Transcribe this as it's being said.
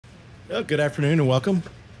Good afternoon and welcome.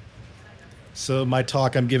 So my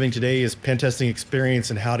talk I'm giving today is pen testing experience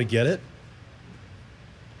and how to get it.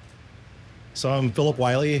 So I'm Phillip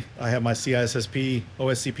Wylie. I have my CISSP,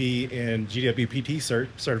 OSCP, and GWPT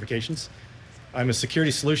certifications. I'm a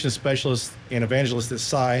security solutions specialist and evangelist at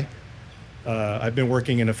SCI. I've been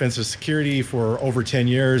working in offensive security for over 10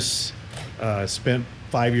 years, spent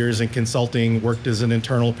 5 years in consulting, worked as an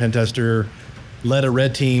internal pen tester, led a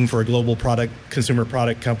red team for a global consumer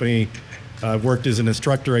product company. I've worked as an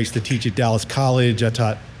instructor. I used to teach at Dallas College. I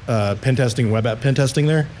taught pen testing, web app pen testing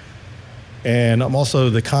there. And I'm also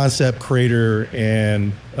the concept creator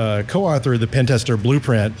and co-author of the Pentester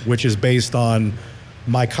Blueprint, which is based on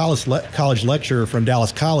my college lecture from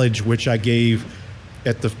Dallas College, which I gave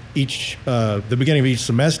at the beginning of each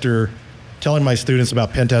semester, telling my students about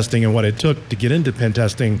pen testing and what it took to get into pen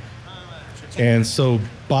testing. And so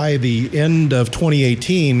by the end of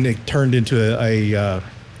 2018, it turned into a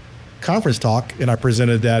conference talk, and I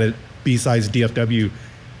presented that at B-Sides DFW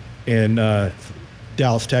in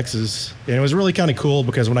Dallas, Texas. And it was really kind of cool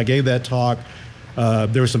because when I gave that talk,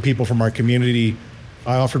 there were some people from our community.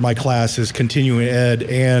 I offered my class as continuing ed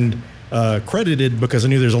and credited because I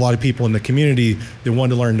knew there's a lot of people in the community that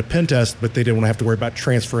wanted to learn to pen test, but they didn't want to have to worry about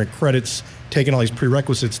transferring credits, taking all these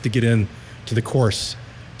prerequisites to get in to the course.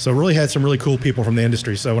 So really had some really cool people from the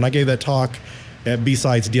industry. So when I gave that talk at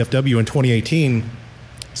B-Sides DFW in 2018,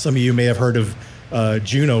 some of you may have heard of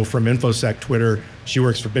Juno from InfoSec Twitter. She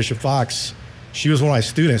works for Bishop Fox. She was one of my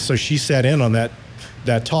students, so she sat in on that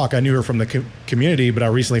talk. I knew her from the community, but I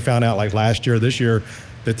recently found out like last year, this year,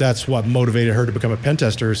 that's what motivated her to become a pen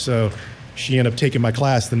tester. So she ended up taking my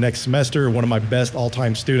class the next semester, one of my best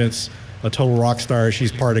all-time students, a total rock star.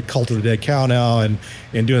 She's part of Cult of the Dead Cow now and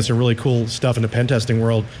doing some really cool stuff in the pen testing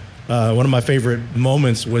world. One of my favorite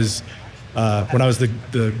moments was when I was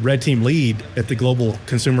the red team lead at the global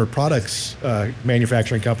consumer products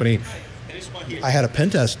manufacturing company. I had a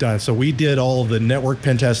pen test done. So we did all the network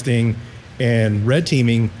pen testing and red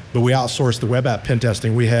teaming, but we outsourced the web app pen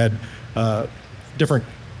testing. We had different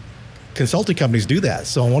consulting companies do that.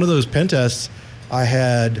 So on one of those pen tests, I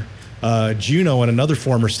had Juno and another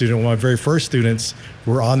former student, one of my very first students,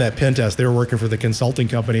 were on that pen test. They were working for the consulting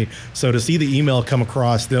company. So to see the email come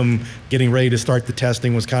across, them getting ready to start the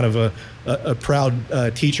testing, was kind of a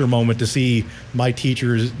proud teacher moment to see my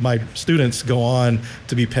students go on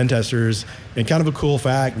to be pen testers. And kind of a cool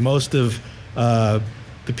fact, most of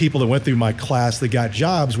the people that went through my class that got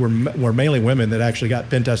jobs were mainly women that actually got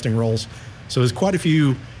pen testing roles. So there's quite a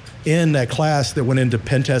few in that class that went into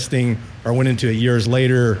pen testing or went into it years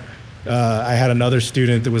later. I had another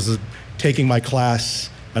student that was taking my class,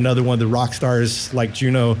 another one of the rock stars like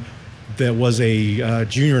Juno, that was a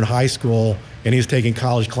junior in high school, and he's taking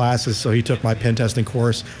college classes, so he took my pen testing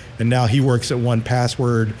course, and now he works at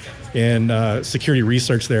 1Password in security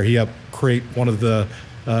research there. He helped create one of the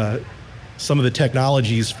some of the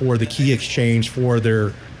technologies for the key exchange for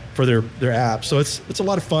their app. So it's a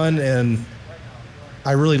lot of fun, and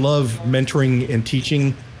I really love mentoring and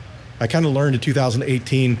teaching. I kind of learned in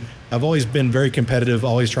 2018, I've always been very competitive,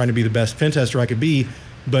 always trying to be the best pen tester I could be.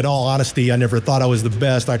 But in all honesty, I never thought I was the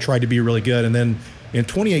best. I tried to be really good. And then in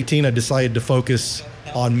 2018, I decided to focus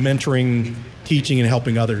on mentoring, teaching, and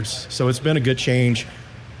helping others. So it's been a good change.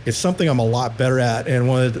 It's something I'm a lot better at. And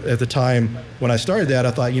at the time when I started that,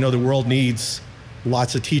 I thought, the world needs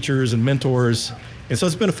lots of teachers and mentors. And so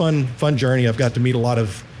it's been a fun journey. I've got to meet a lot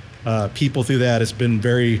of people through that. It's been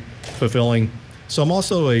very fulfilling. So I'm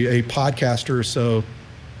also a podcaster. So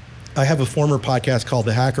I have a former podcast called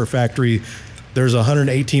The Hacker Factory. There's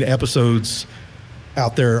 118 episodes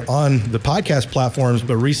out there on the podcast platforms,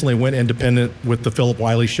 but recently went independent with the Phillip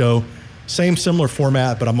Wylie Show. Similar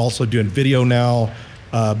format, but I'm also doing video now.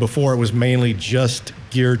 Before it was mainly just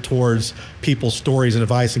geared towards people's stories and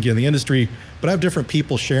advice and getting in the industry, but I have different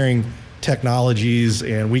people sharing technologies,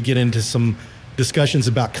 and we get into some discussions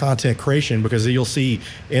about content creation, because you'll see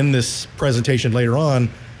in this presentation later on,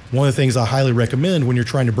 one of the things I highly recommend when you're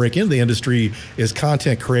trying to break into the industry is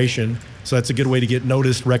content creation. So that's a good way to get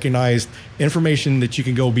noticed, recognized, information that you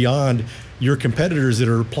can go beyond your competitors that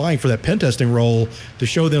are applying for that pen testing role, to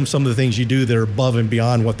show them some of the things you do that are above and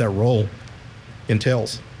beyond what that role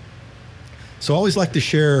entails. So I always like to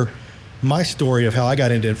share my story of how I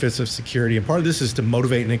got into offensive security, and part of this is to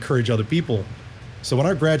motivate and encourage other people. So when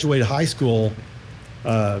I graduated high school,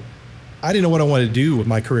 I didn't know what I wanted to do with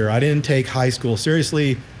my career. I didn't take high school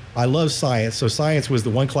seriously. I love science, so science was the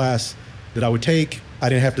one class that I would take. I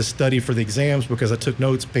didn't have to study for the exams because I took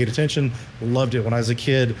notes, paid attention, loved it. When I was a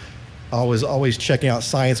kid, I was always checking out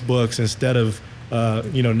science books instead of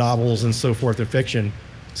novels and so forth and fiction.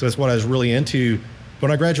 So that's what I was really into.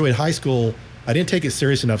 When I graduated high school, I didn't take it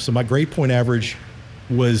serious enough. So my grade point average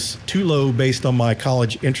was too low based on my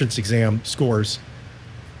college entrance exam scores.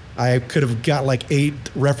 I could have got like 8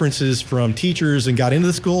 references from teachers and got into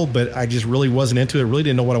the school, but I just really wasn't into it, really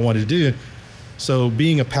didn't know what I wanted to do. So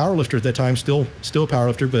being a powerlifter at that time, still a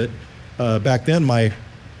powerlifter, but back then my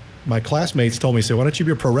classmates told me, so why don't you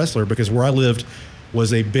be a pro wrestler? Because where I lived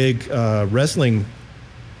was a big wrestling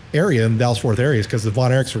area in the Dallas-Fort Worth areas because the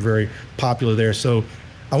Von Erichs were very popular there. So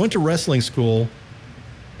I went to wrestling school,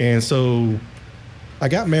 and so I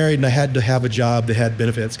got married and I had to have a job that had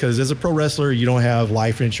benefits because as a pro wrestler, you don't have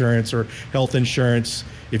life insurance or health insurance.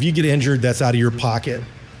 If you get injured, that's out of your pocket.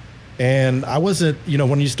 And I wasn't,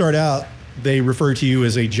 when you start out, they refer to you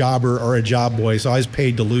as a jobber or a job boy. So I was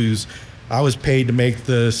paid to lose. I was paid to make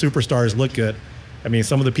the superstars look good. I mean,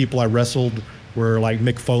 some of the people I wrestled were like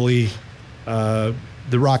Mick Foley,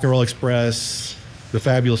 the Rock and Roll Express, the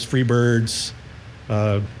Fabulous Freebirds,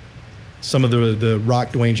 some of the Rock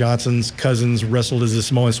Dwayne Johnson's cousins wrestled as a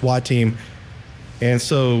Samoan SWAT team. And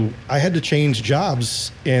so I had to change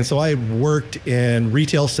jobs. And so I worked in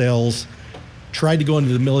retail sales, tried to go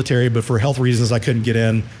into the military, but for health reasons, I couldn't get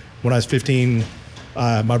in. When I was 15,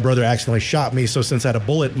 my brother accidentally shot me. So since I had a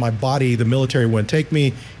bullet in my body, the military wouldn't take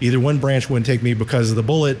me. Either one branch wouldn't take me because of the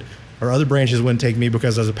bullet, or other branches wouldn't take me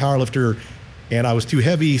because I was a powerlifter and I was too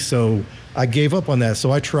heavy. So I gave up on that.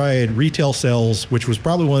 So I tried retail sales, which was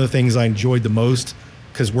probably one of the things I enjoyed the most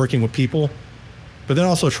because working with people. But then I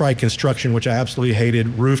also tried construction, which I absolutely hated,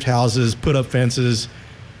 roofed houses, put up fences.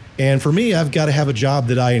 And for me, I've got to have a job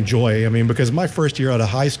that I enjoy. I mean, because my first year out of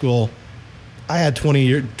high school, I had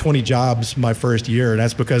 20 jobs my first year, and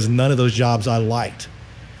that's because none of those jobs I liked.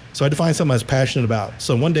 So I had to find something I was passionate about.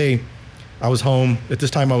 So one day I was home. At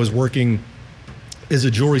this time I was working as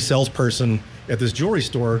a jewelry salesperson at this jewelry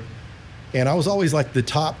store. And I was always like the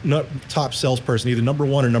top salesperson, either number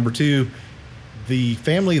 1 or number 2. The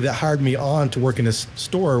family that hired me on to work in this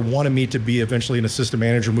store wanted me to be eventually an assistant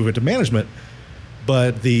manager, move into management.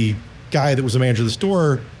 But the guy that was the manager of the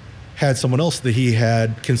store had someone else that he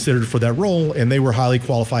had considered for that role, and they were highly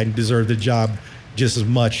qualified and deserved the job just as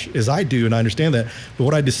much as I do, and I understand that. But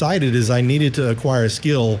what I decided is I needed to acquire a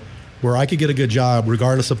skill where I could get a good job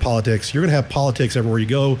regardless of politics. You're gonna have politics everywhere you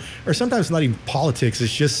go, or sometimes not even politics,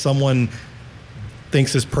 it's just someone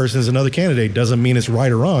thinks this person is another candidate, doesn't mean it's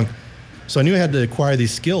right or wrong. So I knew I had to acquire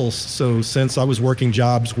these skills. So since I was working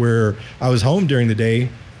jobs where I was home during the day,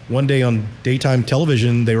 one day on daytime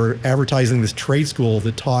television, they were advertising this trade school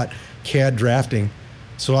that taught CAD drafting.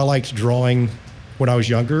 So I liked drawing when I was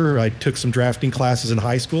younger. I took some drafting classes in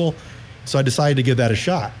high school. So I decided to give that a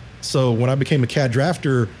shot. So when I became a CAD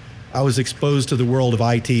drafter, I was exposed to the world of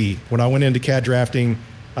IT. When I went into CAD drafting,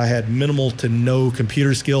 I had minimal to no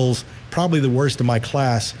computer skills, probably the worst in my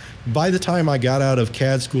class. By the time I got out of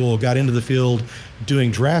CAD school, got into the field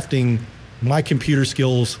doing drafting, my computer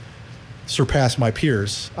skills surpassed my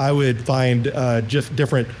peers. I would find just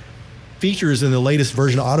different features in the latest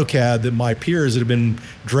version of AutoCAD that my peers that have been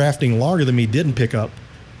drafting longer than me didn't pick up.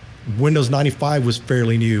 Windows 95 was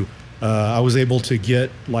fairly new. I was able to get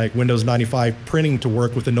like Windows 95 printing to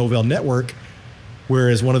work with the Novell network,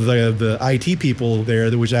 whereas one of the IT people there,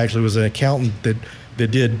 that was actually was an accountant that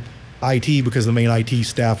did IT because the main IT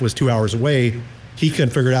staff was 2 hours away, he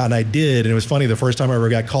couldn't figure it out and I did. And it was funny, the first time I ever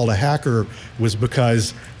got called a hacker was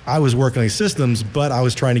because I was working on these systems, but I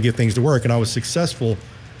was trying to get things to work and I was successful.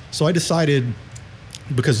 So I decided,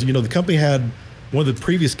 because the company had, one of the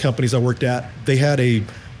previous companies I worked at, they had a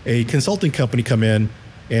consulting company come in.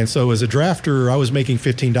 And so as a drafter, I was making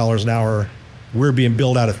 $15 an hour. We're being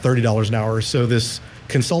billed out at $30 an hour. So this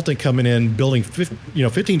consultant coming in, billing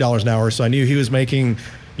 $15 an hour. So I knew he was making,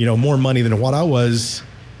 more money than what I was.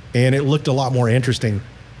 And it looked a lot more interesting.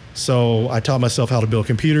 So I taught myself how to build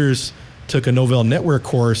computers, took a Novell network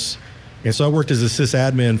course. And so I worked as a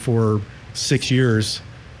sysadmin for 6 years.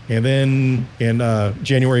 And then in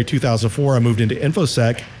January 2004, I moved into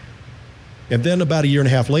InfoSec. And then about a year and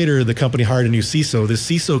a half later, the company hired a new CISO. This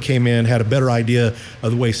CISO came in, had a better idea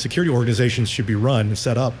of the way security organizations should be run and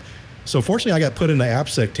set up. So fortunately, I got put in the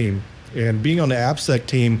AppSec team. And being on the AppSec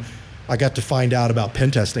team, I got to find out about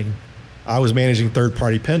pen testing. I was managing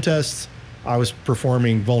third-party pen tests. I was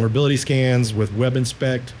performing vulnerability scans with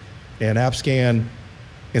WebInspect and AppScan.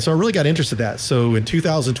 And so I really got interested in that. So in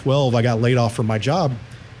 2012, I got laid off from my job,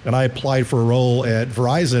 and I applied for a role at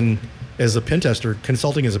Verizon as a pen tester,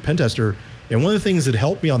 consulting as a pen tester. And one of the things that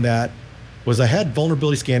helped me on that was I had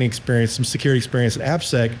vulnerability scanning experience, some security experience in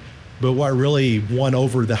AppSec, but what really won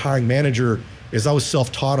over the hiring manager is I was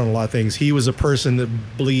self-taught on a lot of things. He was a person that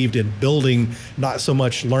believed in building, not so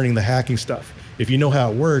much learning the hacking stuff. If you know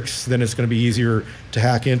how it works, then it's going to be easier to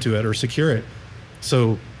hack into it or secure it.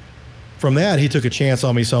 So from that, he took a chance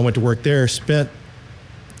on me. So I went to work there, spent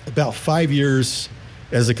about 5 years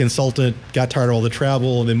as a consultant, got tired of all the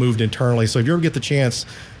travel, and then moved internally. So if you ever get the chance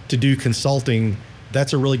to do consulting,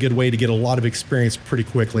 that's a really good way to get a lot of experience pretty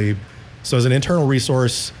quickly. So as an internal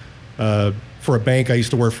resource for a bank I used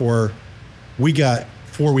to work for, we got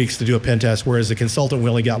 4 weeks to do a pen test, whereas a consultant, we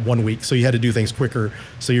only got 1 week. So you had to do things quicker.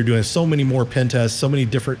 So you're doing so many more pen tests, so many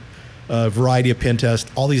different variety of pen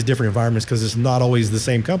tests, all these different environments, because it's not always the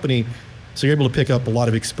same company. So you're able to pick up a lot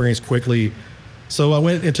of experience quickly. So I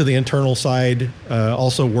went into the internal side,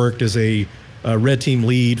 also worked as a red team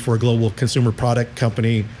lead for a global consumer product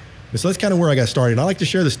company. And so that's kind of where I got started. And I like to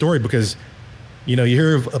share the story because, you know, you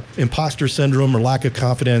hear of imposter syndrome or lack of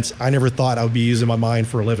confidence. I never thought I would be using my mind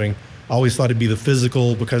for a living. I always thought it'd be the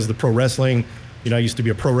physical because of the pro wrestling. You know, I used to be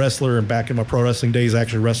a pro wrestler, and back in my pro wrestling days, I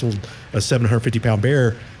actually wrestled a 750-pound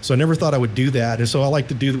bear. So I never thought I would do that. And so I like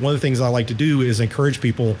to do, one of the things I like to do is encourage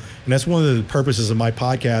people. And that's one of the purposes of my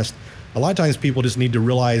podcast. A lot of times people just need to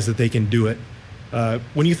realize that they can do it.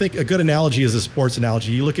 When you think, a good analogy is a sports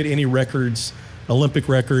analogy. You look at any records, Olympic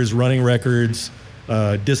records, running records,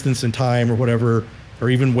 distance and time or whatever, or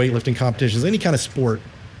even weightlifting competitions, any kind of sport.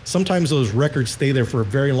 Sometimes those records stay there for a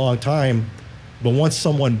very long time, but once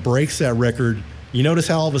someone breaks that record, you notice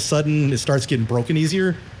how all of a sudden it starts getting broken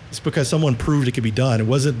easier? It's because someone proved it could be done. It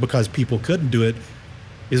wasn't because people couldn't do it.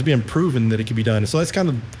 It's being proven that it could be done. So that's kind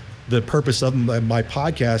of the purpose of my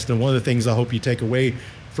podcast. And one of the things I hope you take away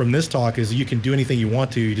from this talk is you can do anything you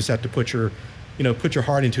want to. You just have to put your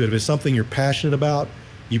heart into it. If it's something you're passionate about,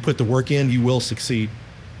 you put the work in, you will succeed.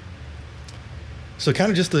 So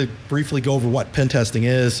kind of just to briefly go over what pen testing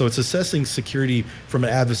is. So it's assessing security from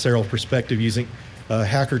an adversarial perspective using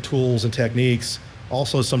hacker tools and techniques,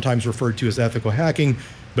 also sometimes referred to as ethical hacking,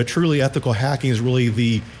 but truly ethical hacking is really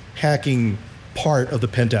the hacking part of the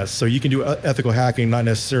pen test. So you can do ethical hacking, not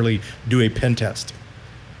necessarily do a pen test.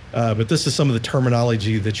 But this is some of the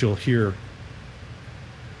terminology that you'll hear.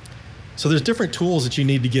 So there's different tools that you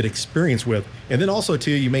need to get experience with. And then also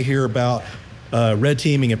too, you may hear about red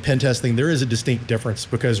teaming and pen testing. There is a distinct difference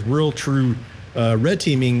because real true red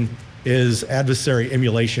teaming is adversary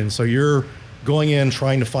emulation. So you're going in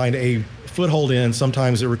trying to find a foothold in.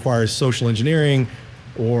 Sometimes it requires social engineering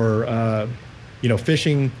or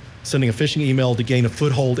phishing, sending a phishing email to gain a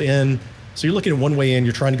foothold in. So you're looking at one way in,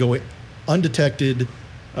 you're trying to go undetected.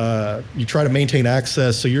 You try to maintain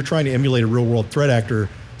access. So you're trying to emulate a real world threat actor.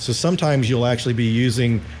 So sometimes you'll actually be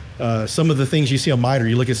using some of the things you see on MITRE.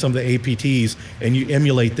 You look at some of the APTs and you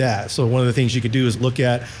emulate that. So one of the things you could do is look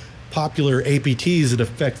at popular APTs that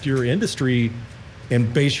affect your industry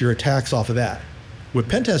and base your attacks off of that. With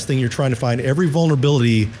pen testing, you're trying to find every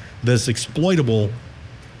vulnerability that's exploitable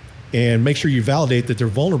and make sure you validate that they're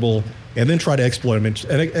vulnerable and then try to exploit them and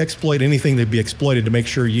exploit anything that'd be exploited to make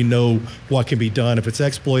sure you know what can be done. If it's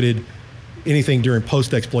exploited, anything during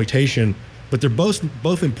post-exploitation, but they're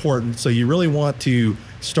both important. So you really want to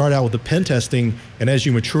start out with the pen testing, and as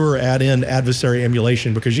you mature, add in adversary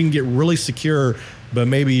emulation, because you can get really secure, but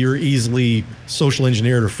maybe you're easily social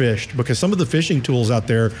engineered or phished, because some of the phishing tools out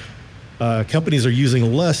there, companies are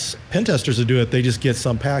using less pen testers to do it. They just get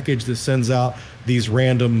some package that sends out these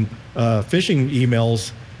random phishing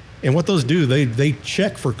emails. And what those do, they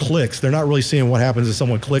check for clicks. They're not really seeing what happens if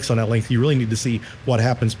someone clicks on that link. You really need to see what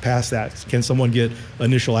happens past that. Can someone get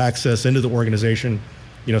initial access into the organization?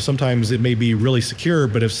 You know, sometimes it may be really secure,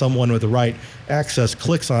 but if someone with the right access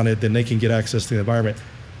clicks on it, then they can get access to the environment.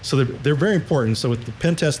 So they're very important. So with the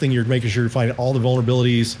pen testing, you're making sure you're finding all the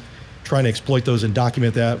vulnerabilities, trying to exploit those and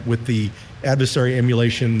document that. With the adversary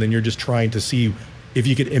emulation, then you're just trying to see if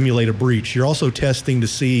you could emulate a breach. You're also testing to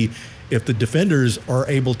see if the defenders are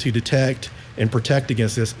able to detect and protect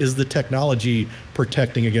against this. Is the technology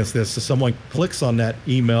protecting against this? So someone clicks on that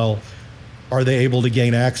email, are they able to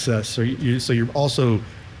gain access? So you're also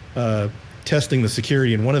testing the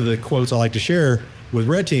security. And one of the quotes I like to share with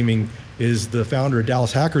red teaming is the founder of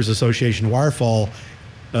Dallas Hackers Association, Wirefall.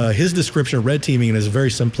 His description of red teaming in his very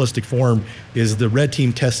simplistic form is the red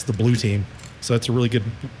team tests the blue team. So that's a really good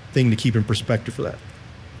thing to keep in perspective for that.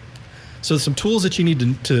 So some tools that you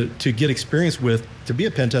need to get experience with to be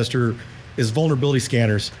a pen tester is vulnerability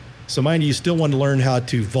scanners. So mind you still want to learn how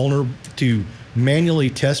to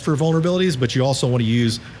manually test for vulnerabilities, but you also want to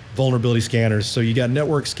use vulnerability scanners. So you got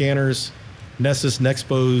network scanners, Nessus,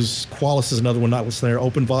 Nexpose, Qualys is another one not listed there,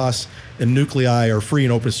 OpenVAS, and Nuclei are free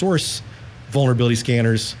and open source vulnerability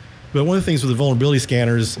scanners. But one of the things with the vulnerability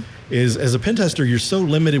scanners is, as a pen tester, you're so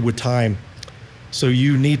limited with time. So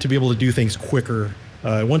you need to be able to do things quicker.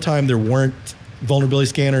 One time there weren't vulnerability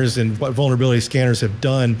scanners, and what vulnerability scanners have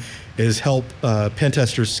done is help pen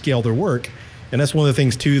testers scale their work. And that's one of the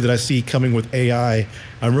things too that I see coming with AI.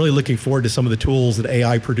 I'm really looking forward to some of the tools that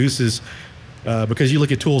AI produces, because you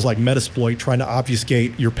look at tools like Metasploit trying to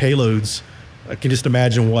obfuscate your payloads. I can just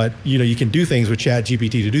imagine what, you can do things with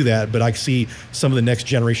ChatGPT to do that, but I see some of the next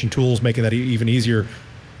generation tools making that even easier.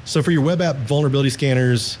 So for your web app vulnerability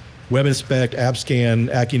scanners, Web Inspect, AppScan,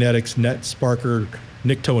 Acunetics, NetSparker,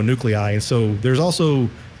 Nikto, and Nuclei. And so there's also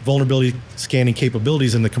vulnerability scanning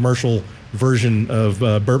capabilities in the commercial version of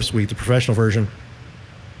Burp Suite, the professional version.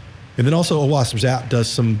 And then also OWASP Zap does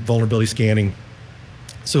some vulnerability scanning.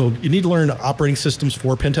 So you need to learn operating systems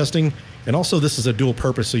for pen testing. And also this is a dual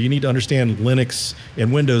purpose. So you need to understand Linux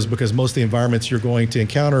and Windows, because most of the environments you're going to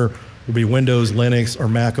encounter will be Windows, Linux, or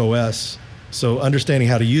Mac OS. So understanding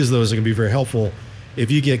how to use those is going to be very helpful. If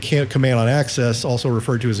you get command on access, also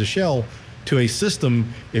referred to as a shell, to a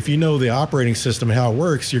system, if you know the operating system and how it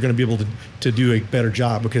works, you're going to be able to do a better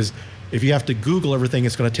job, because if you have to Google everything,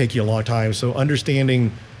 it's going to take you a long time. So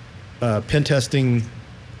understanding pen testing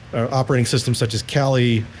operating systems such as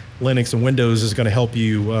Kali, Linux, and Windows is going to help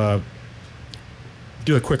you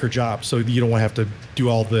do a quicker job. So you don't want to have to do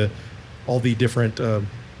all the different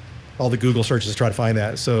all the Google searches to try to find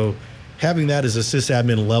that. So having that as a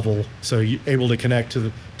sysadmin level, so you're able to connect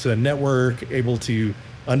to the network, able to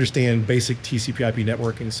understand basic TCP/IP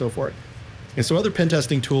networking and so forth. And so other pen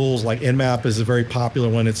testing tools like Nmap is a very popular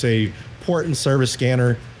one. It's a port and service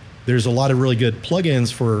scanner. There's a lot of really good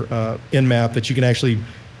plugins for Nmap that you can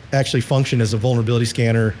actually function as a vulnerability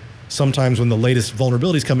scanner. Sometimes when the latest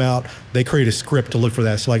vulnerabilities come out, they create a script to look for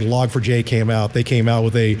that. So like Log4j came out, they came out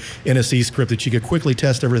with a NSE script that you could quickly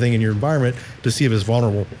test everything in your environment to see if it's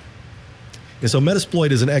vulnerable. And so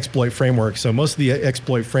Metasploit is an exploit framework. So most of the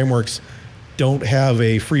exploit frameworks don't have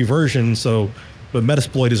a free version, but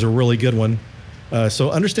Metasploit is a really good one.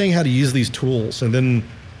 So understanding how to use these tools, and then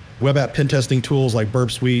web app pen testing tools like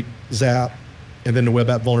Burp Suite, Zap, and then the web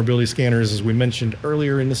app vulnerability scanners, as we mentioned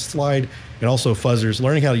earlier in this slide, and also fuzzers,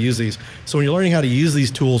 learning how to use these. So when you're learning how to use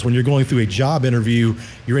these tools, when you're going through a job interview,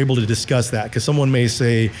 you're able to discuss that, because someone may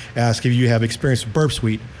ask if you have experience with Burp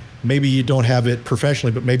Suite. Maybe you don't have it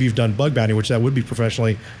professionally, but maybe you've done bug bounty, which that would be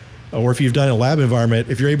professionally. Or if you've done a lab environment,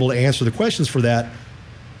 if you're able to answer the questions for that,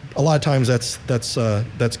 a lot of times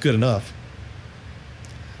that's good enough.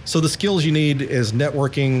 So the skills you need is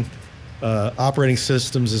networking, operating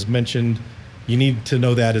systems as mentioned. You need to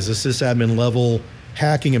know that as a sysadmin level,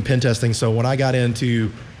 hacking and pen testing. So when I got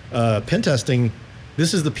into pen testing,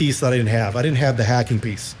 this is the piece that I didn't have. I didn't have the hacking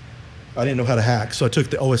piece. I didn't know how to hack. So I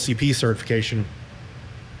took the OSCP certification.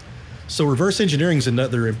 So reverse engineering is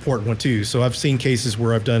another important one too. So I've seen cases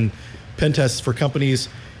where I've done pen tests for companies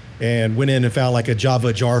and went in and found like a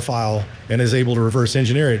Java jar file and is able to reverse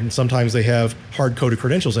engineer it. And sometimes they have hard-coded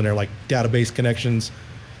credentials in there, like database connections,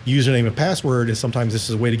 username and password, and sometimes this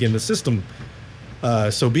is a way to get in the system.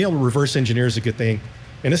 So being able to reverse engineer is a good thing.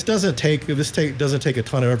 And this doesn't take a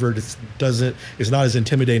ton of effort. It's not as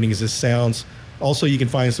intimidating as this sounds. Also, you can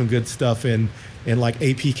find some good stuff in like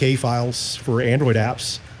APK files for Android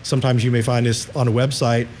apps. Sometimes you may find this on a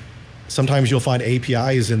website. Sometimes you'll find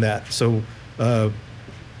APIs in that. So a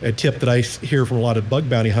tip that I hear from a lot of bug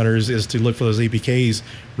bounty hunters is to look for those APKs,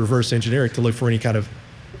 reverse engineer it to look for any kind of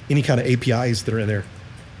APIs that are in there.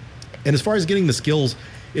 And as far as getting the skills,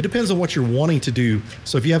 it depends on what you're wanting to do.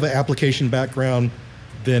 So if you have an application background,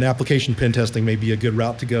 then application pen testing may be a good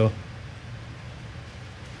route to go.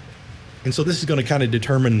 And so this is going to kind of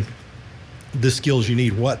determine the skills you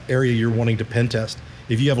need, what area you're wanting to pen test.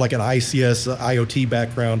 If you have like an ICS, IoT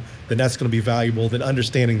background, then that's going to be valuable. Then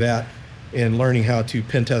understanding that and learning how to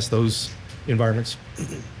pen test those environments.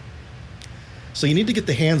 So you need to get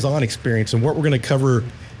the hands-on experience. And what we're going to cover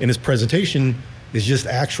in this presentation is just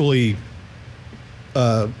actually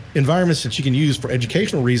environments that you can use for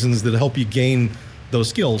educational reasons that help you gain those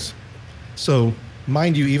skills. So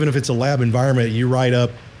mind you, even if it's a lab environment, you write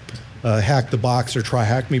up Hack the Box or Try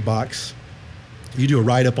Hack Me Box, you do a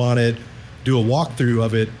write-up on it, do a walkthrough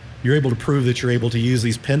of it, you're able to prove that you're able to use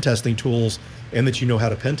these pen testing tools and that you know how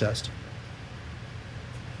to pen test.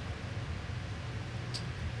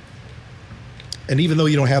 And even though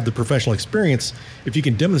you don't have the professional experience, if you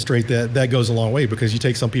can demonstrate that, that goes a long way, because you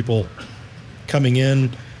take some people coming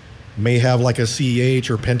in, may have like a CEH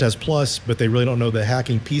or Pentest Plus, but they really don't know the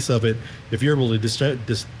hacking piece of it. If you're able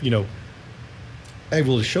to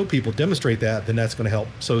able to show people, demonstrate that, then that's going to help.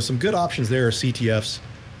 So some good options there are CTFs.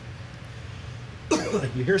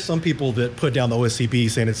 You hear some people that put down the OSCP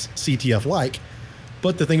saying it's CTF-like,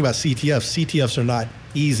 but the thing about CTFs are not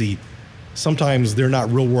easy. sometimes they're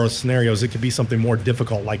not real world scenarios. It could be something more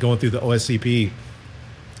difficult, like going through the OSCP.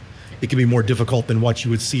 It can be more difficult than what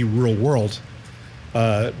you would see real world.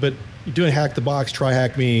 But doing Hack the Box, Try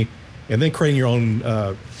Hack Me, and then creating your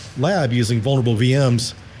own lab using vulnerable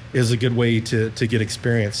VMs is a good way to get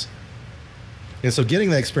experience. And so getting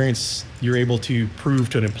that experience, you're able to prove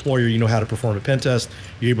to an employer you know how to perform a pen test.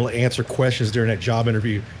 You're able to answer questions during that job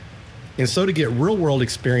interview. And so to get real world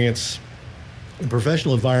experience in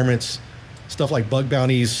professional environments, stuff like bug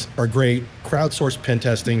bounties are great. Crowdsourced pen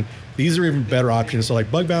testing, these are even better options. So like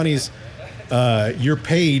bug bounties, you're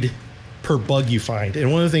paid per bug you find.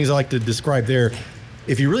 And one of the things I like to describe there,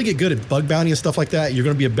 if you really get good at bug bounty and stuff like that, you're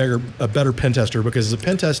going to be a better pen tester, because as a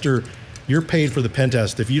pen tester, you're paid for the pen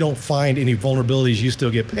test. If you don't find any vulnerabilities, you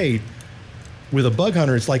still get paid. With a bug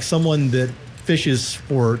hunter, it's like someone that fishes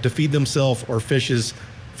to feed themselves or fishes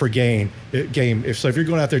for game. If you're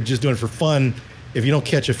going out there just doing it for fun, if you don't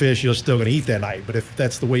catch a fish, you're still going to eat that night. But if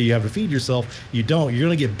that's the way you have to feed yourself, you're going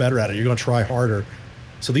to get better at it. You're going to try harder.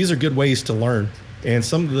 So these are good ways to learn. And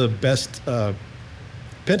some of the best pen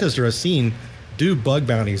testers I've seen do bug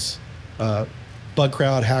bounties.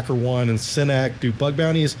 BugCrowd, HackerOne, and Synac do bug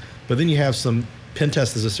bounties. But then you have some pen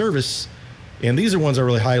test as a service, and these are ones I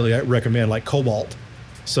really highly recommend, like Cobalt.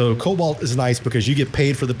 So Cobalt is nice because you get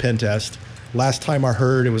paid for the pen test. Last time I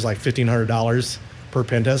heard, it was like $1,500 per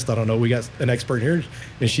pen test. I don't know. We got an expert here,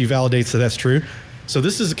 and she validates that that's true. So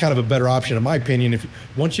this is kind of a better option, in my opinion.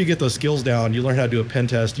 Once you get those skills down, you learn how to do a pen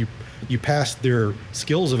test, you pass their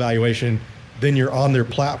skills evaluation, then you're on their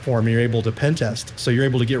platform and you're able to pen test. So you're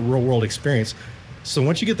able to get real world experience. So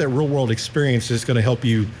once you get that real world experience, it's going to help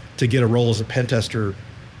you to get a role as a pen tester,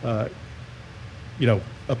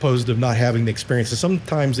 opposed to not having the experience. And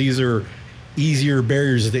sometimes these are easier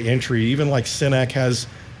barriers to entry. Even like Synac has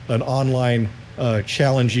an online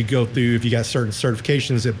challenge you go through. If you got certain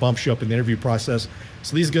certifications, it bumps you up in the interview process.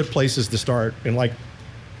 So these are good places to start. And like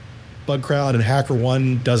BugCrowd and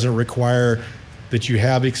HackerOne doesn't require that you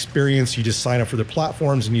have experience. You just sign up for the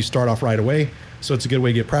platforms and you start off right away. So it's a good way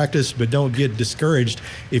to get practice, but don't get discouraged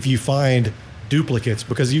if you find duplicates,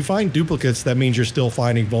 because if you find duplicates, that means you're still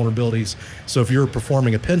finding vulnerabilities. So if you're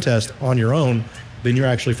performing a pen test on your own, then you're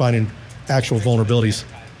actually finding actual vulnerabilities.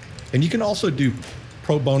 And you can also do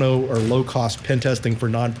pro bono or low cost pen testing for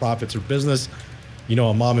nonprofits or business. A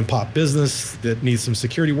mom and pop business that needs some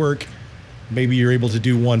security work. Maybe you're able to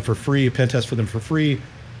do one for free, a pen test for them for free,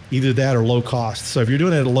 either that or low cost. So if you're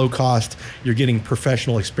doing it at a low cost, you're getting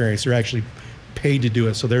professional experience. You're actually paid to do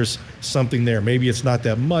it. So there's something there. Maybe it's not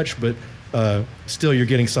that much, but still you're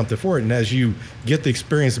getting something for it. And as you get the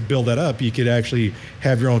experience and build that up, you could actually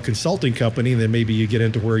have your own consulting company. And then maybe you get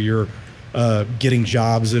into where you're getting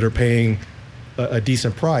jobs that are paying a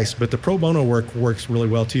decent price. But the pro bono work works really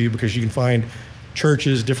well too, because you can find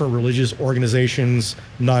churches, different religious organizations,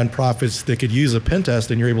 nonprofits that could use a pen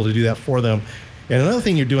test, and you're able to do that for them. And another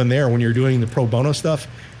thing you're doing there when you're doing the pro bono stuff,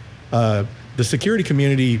 the security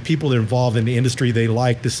community, people that are involved in the industry, they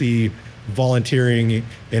like to see volunteering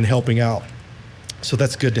and helping out. So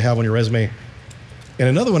that's good to have on your resume. And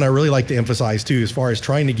another one I really like to emphasize too, as far as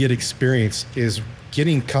trying to get experience, is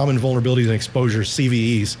getting common vulnerabilities and exposures,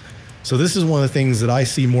 CVEs. So this is one of the things that I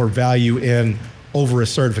see more value in over a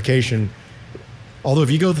certification. Although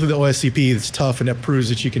if you go through the OSCP, it's tough and that proves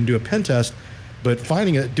that you can do a pen test, but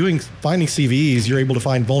finding CVEs, you're able to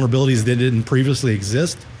find vulnerabilities that didn't previously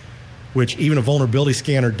exist, which even a vulnerability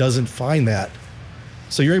scanner doesn't find that.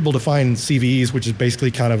 So you're able to find CVEs, which is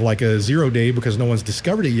basically kind of like a 0 day because no one's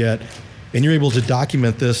discovered it yet. And you're able to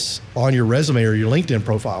document this on your resume or your LinkedIn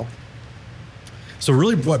profile. So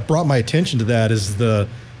really what brought my attention to that is the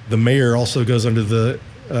mayor also goes under the,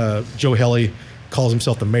 Joe Helly calls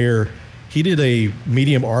himself the mayor. He did a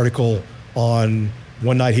Medium article on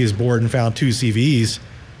one night he was bored and found 2 CVEs.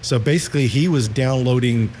 So basically he was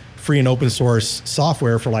downloading free and open source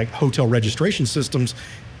software for like hotel registration systems,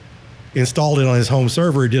 installed it on his home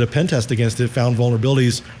server, did a pen test against it, found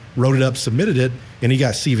vulnerabilities, wrote it up, submitted it, and he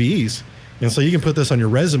got CVEs. And so you can put this on your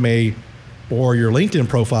resume or your LinkedIn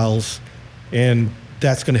profiles, and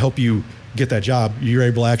that's going to help you get that job. You're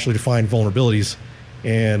able actually to find vulnerabilities,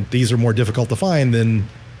 and these are more difficult to find than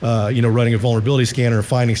running a vulnerability scanner and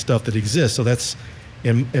finding stuff that exists. So that's,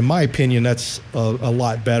 in my opinion, that's a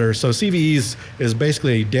lot better. So CVEs is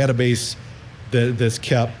basically a database that's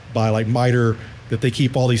kept by like MITRE, that they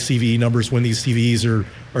keep all these CVE numbers when these CVEs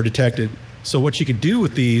are detected. So what you can do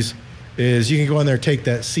with these is you can go in there, take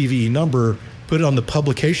that CVE number, put it on the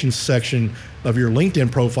publications section of your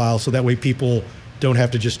LinkedIn profile, so that way people don't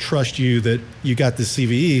have to just trust you that you got the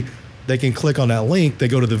CVE. They can click on that link, they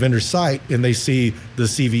go to the vendor site, and they see the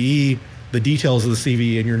CVE, the details of the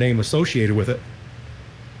CV and your name associated with it.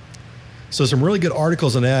 So some really good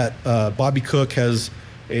articles on that. Bobby Cook has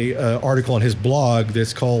a article on his blog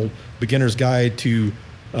that's called Beginner's Guide to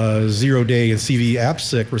Zero-Day and CV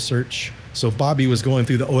AppSec Research. So Bobby was going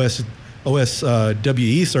through the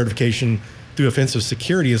OSWE certification through offensive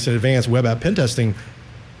security as an advanced web app pen testing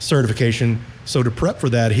certification. So to prep for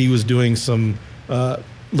that, he was doing some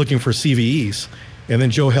looking for CVEs. And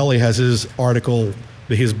then Joe Helly has his article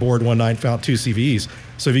that his board one night found 2 CVEs.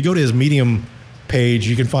 So if you go to his Medium page,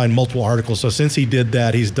 you can find multiple articles. So since he did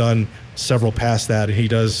that, he's done several past that, and he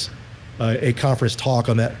does a conference talk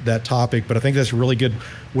on that topic. But I think that's a really good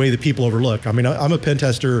way that people overlook. I mean, I'm a pen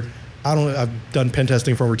tester. I've done pen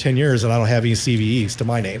testing for over 10 years, and I don't have any CVEs to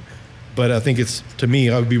my name. But I think to me,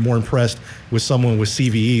 I would be more impressed with someone with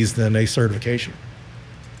CVEs than a certification.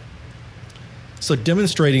 So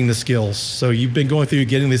demonstrating the skills. So you've been going through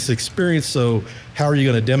getting this experience, so how are you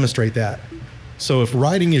going to demonstrate that? So if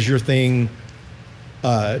writing is your thing,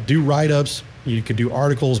 do write-ups. You can do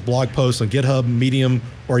articles, blog posts on GitHub, Medium,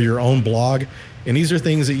 or your own blog. And these are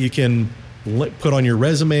things that you can put on your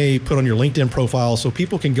resume, put on your LinkedIn profile, so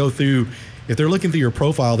people can go through. If they're looking through your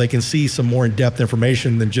profile, they can see some more in-depth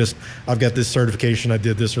information than just, I've got this certification, I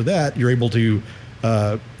did this or that. You're able to,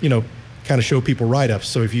 kind of show people write-ups.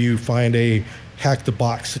 So if you find a hack the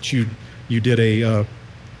box that you did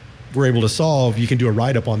were able to solve, you can do a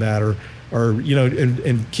write-up on that, or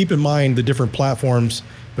and keep in mind the different platforms,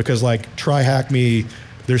 because like Try Hack Me,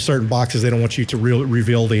 there's certain boxes they don't want you to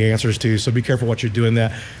reveal the answers to, so be careful what you're doing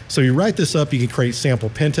that. So you write this up, you can create sample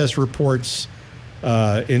pen test reports,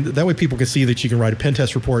 and that way people can see that you can write a pen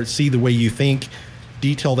test report, see the way you think,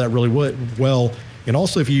 detail that really well. And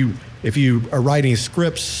also if you are writing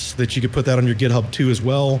scripts, that you could put that on your GitHub too as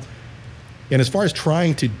well. And as far as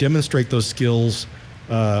trying to demonstrate those skills,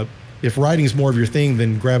 if writing is more of your thing,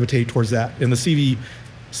 then gravitate towards that. And the CVE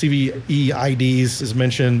IDs is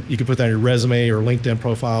mentioned. You can put that on your resume or LinkedIn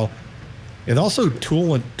profile. And also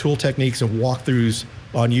tool techniques and walkthroughs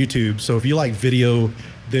on YouTube. So if you like video,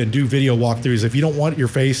 then do video walkthroughs. If you don't want your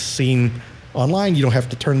face seen online, you don't have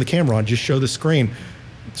to turn the camera on, just show the screen.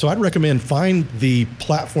 So I'd recommend find the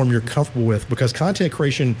platform you're comfortable with, because content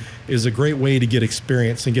creation is a great way to get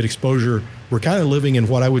experience and get exposure. We're kind of living in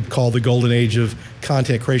what I would call the golden age of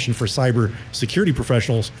content creation for cyber security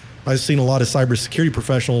professionals. I've seen a lot of cybersecurity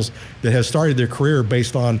professionals that have started their career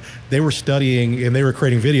based on they were studying and they were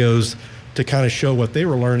creating videos to kind of show what they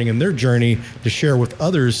were learning in their journey to share with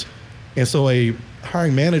others. And so a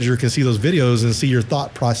hiring manager can see those videos and see your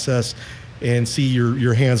thought process and see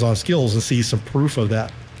your hands-on skills and see some proof of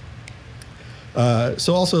that.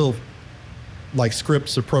 So also like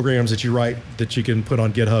scripts or programs that you write that you can put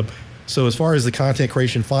on GitHub. So as far as the content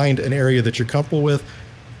creation, find an area that you're comfortable with.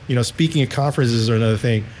 Speaking at conferences are another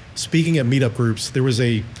thing. Speaking at meetup groups. There was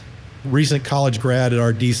a recent college grad at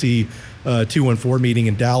our DC 214 meeting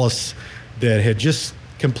in Dallas that had just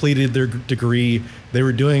completed their degree. They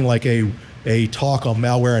were doing like a talk on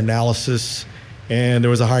malware analysis, and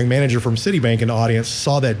there was a hiring manager from Citibank in the audience,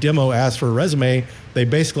 saw that demo, asked for a resume. They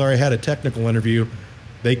basically already had a technical interview.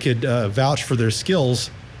 They could vouch for their skills,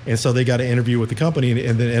 and so they got an interview with the company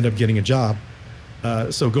and then end up getting a job.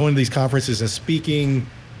 So going to these conferences and speaking,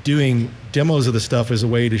 doing demos of the stuff is a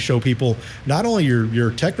way to show people not only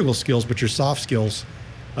your technical skills, but your soft skills.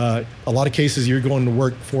 A lot of cases you're going to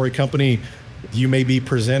work for a company, you may be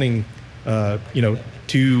presenting,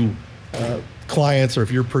 to clients, or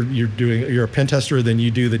if you're a pen tester, then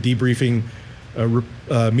you do the debriefing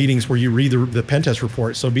meetings where you read the pen test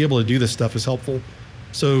report. So be able to do this stuff is helpful.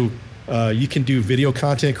 So you can do video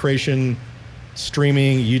content creation,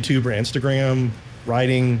 streaming, YouTube or Instagram,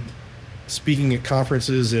 writing, speaking at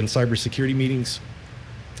conferences and cybersecurity meetings.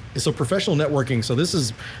 And so professional networking. So this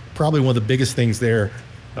is probably one of the biggest things there.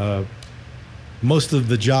 Most of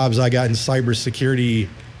the jobs I got in cybersecurity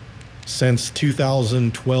since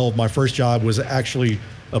 2012, my first job was actually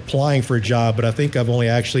applying for a job, but I think I've only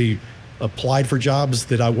actually applied for jobs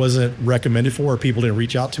that I wasn't recommended for, or people didn't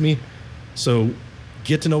reach out to me. So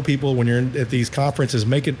get to know people when you're at these conferences.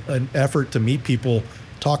 Make it an effort to meet people,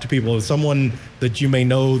 talk to people. If someone that you may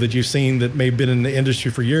know, that you've seen, that may have been in the industry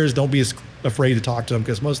for years, don't be afraid to talk to them,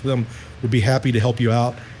 because most of them would be happy to help you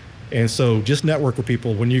out. And so just network with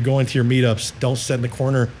people. When you go into your meetups, don't sit in the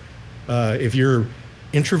corner. If you're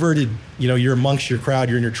introverted, you're amongst your crowd,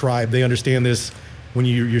 you're in your tribe, they understand this. When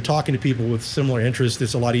you're talking to people with similar interests,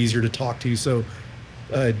 it's a lot easier to talk to. So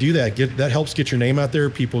do that. That helps get your name out there.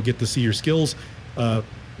 People get to see your skills.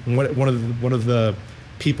 One of the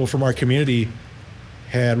people from our community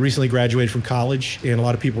had recently graduated from college, and a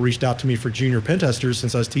lot of people reached out to me for junior pen testers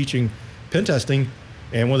since I was teaching pen testing.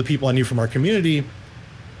 And one of the people I knew from our community,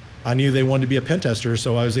 I knew they wanted to be a pen tester,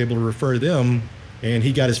 so I was able to refer them, and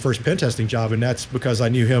he got his first pen testing job, and that's because I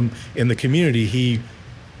knew him in the community. He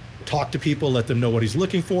talked to people, let them know what he's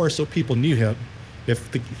looking for, so people knew him.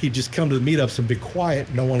 If he'd just come to the meetups and been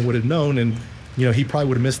quiet, no one would have known, and he probably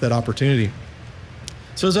would have missed that opportunity.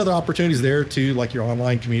 So there's other opportunities there too, like your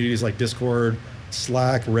online communities like Discord,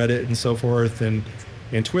 Slack, Reddit, and so forth, and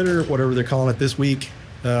Twitter, whatever they're calling it this week.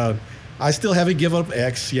 I still haven't given up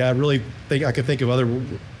X. Yeah, I really think I could think of other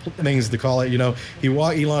things to call it.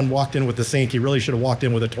 Elon walked in with the sink. He really should have walked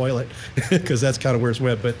in with a toilet, because that's kind of where it's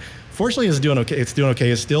went. But fortunately, it's doing okay.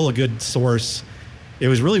 It's still a good source. It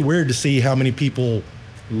was really weird to see how many people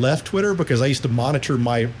left Twitter, because I used to monitor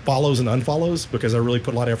my follows and unfollows because I really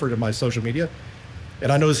put a lot of effort in my social media.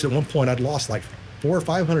 And I noticed at one point I'd lost like 400 or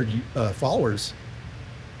 500 followers.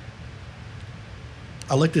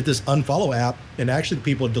 I looked at this unfollow app, and actually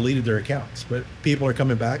people had deleted their accounts, but people are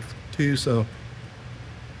coming back too. So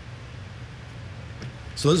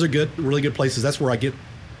those are really good places. That's where I get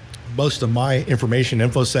most of my information.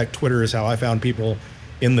 InfoSec, Twitter is how I found people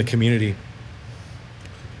in the community.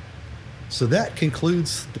 So that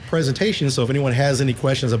concludes the presentation. So if anyone has any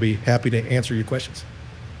questions, I'll be happy to answer your questions.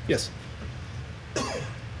 Yes.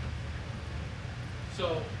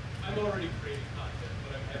 So I'm already creating content,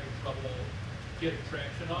 but I'm having trouble getting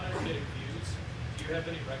traction on it, getting views. Do you have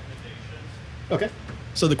any recommendations? Okay.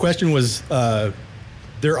 So the question was,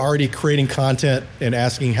 they're already creating content and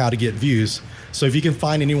asking how to get views. So if you can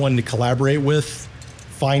find anyone to collaborate with,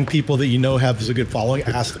 find people that have a good following,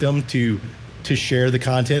 ask them to share the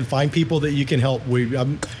content, find people that you can help.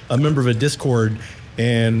 I'm a member of a Discord,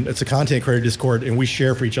 and it's a content creator Discord, and we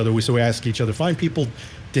share for each other. So we ask each other, find people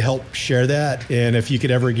to help share that. And if you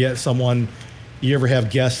could ever get someone, you ever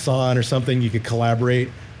have guests on or something, you could collaborate.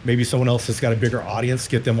 Maybe someone else that's got a bigger audience,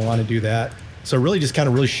 get them on and do that. So really just kind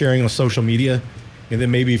of really sharing on social media. And then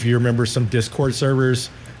maybe if you remember some Discord servers,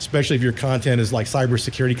 especially if your content is like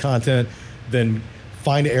cybersecurity content, then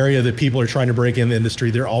find an area that people are trying to break in the industry.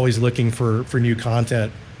 They're always looking for new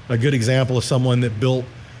content. A good example of someone that built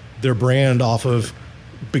their brand off of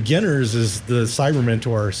beginners is the Cyber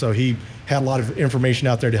Mentor. So he had a lot of information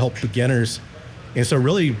out there to help beginners. And so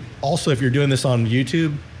really also if you're doing this on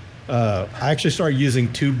YouTube, I actually started using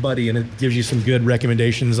TubeBuddy, and it gives you some good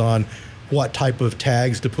recommendations on what type of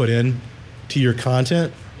tags to put in to your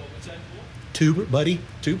content. What was that for? TubeBuddy,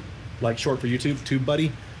 like short for YouTube,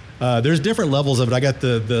 TubeBuddy. There's different levels of it. I got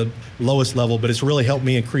the lowest level, but it's really helped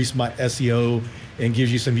me increase my SEO and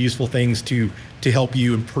gives you some useful things to help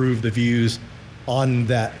you improve the views on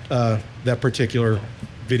that particular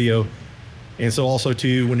video. And so also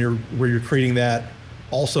too, when you're creating that,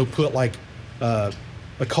 also put like a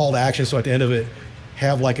call to action. So at the end of it,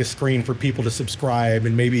 have like a screen for people to subscribe,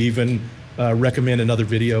 and maybe even recommend another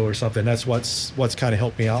video or something. That's what's kind of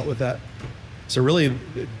helped me out with that. So really,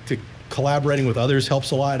 collaborating with others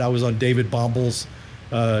helps a lot. I was on David Bomble's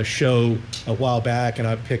show a while back, and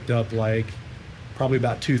I picked up like probably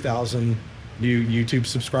about 2,000 new YouTube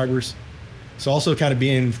subscribers. So also kind of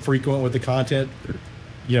being frequent with the content,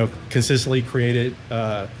 consistently create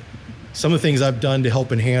it. Some of the things I've done to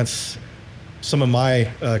help enhance some of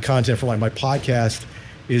my content for like my podcast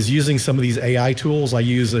is using some of these AI tools. I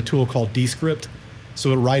use a tool called Descript.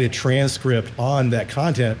 So it'll write a transcript on that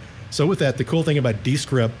content. So with that, the cool thing about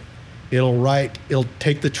Descript, it'll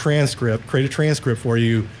take the transcript, create a transcript for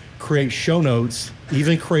you, create show notes,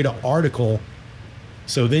 even create an article.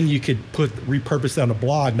 So then you could repurpose that on a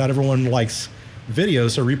blog. Not everyone likes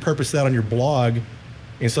videos, so repurpose that on your blog.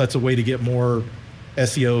 And so that's a way to get more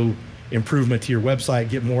SEO improvement to your website,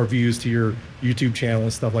 get more views to your YouTube channel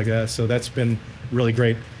and stuff like that. So that's been really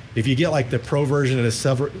great. If you get like the pro version at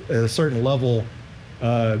a certain level,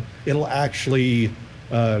 it'll actually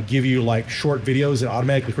give you like short videos. It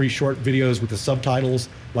automatically creates short videos with the subtitles,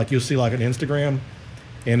 like you'll see like on Instagram.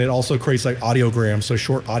 And it also creates like audiograms, so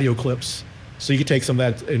short audio clips. So you can take some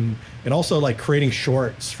of that and also like creating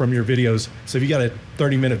shorts from your videos. So if you got a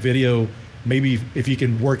 30-minute video, maybe if you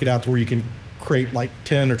can work it out to where you can create like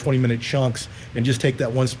 10 or 20-minute chunks and just take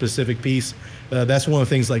that one specific piece. That's one of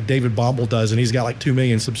the things like David Bomble does, and he's got like 2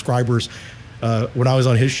 million subscribers. When I was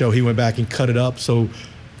on his show, he went back and cut it up. So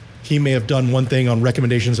he may have done one thing on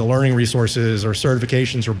recommendations of learning resources or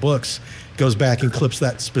certifications or books, goes back and clips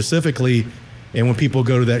that specifically. And when people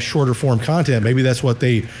go to that shorter form content, maybe that's what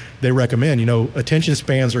they recommend. Attention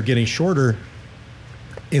spans are getting shorter.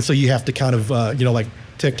 And so you have to kind of, like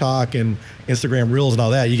TikTok and Instagram Reels and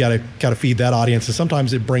all that, you got to kind of feed that audience. And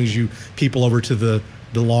sometimes it brings you people over to the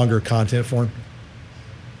longer content form.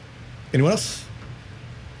 Anyone else?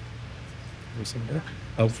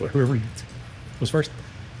 Oh, whoever was first.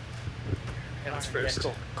 Hands first.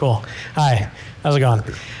 Cool. Hi, how's it going?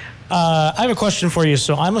 I have a question for you.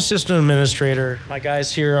 So I'm a system administrator. My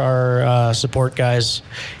guys here are support guys.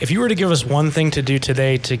 If you were to give us one thing to do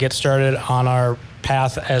today to get started on our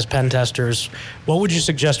path as pen testers, what would you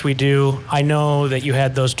suggest we do? I know that you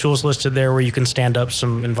had those tools listed there where you can stand up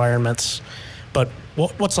some environments, but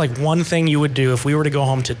what's like one thing you would do if we were to go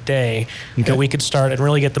home today that we could start and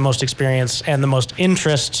really get the most experience and the most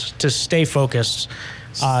interest to stay focused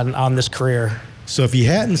on this career? So if you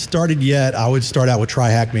hadn't started yet, I would start out with Try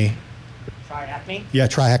Hack Me. Try Hack Me? Yeah,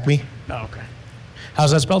 Try Hack Me. Oh, okay.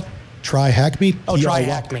 How's that spelled? Try Hack Me. Oh, Try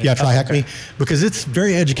Hack Me. Yeah, Try Hack Me. Because it's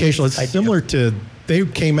very educational. It's similar to, they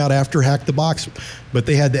came out after Hack the Box, but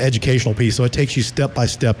they had the educational piece. So it takes you step by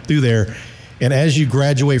step through there. And as you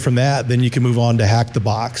graduate from that, then you can move on to Hack the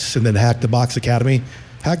Box and then Hack the Box Academy.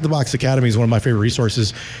 Hack the Box Academy is one of my favorite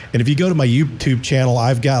resources. And if you go to my YouTube channel,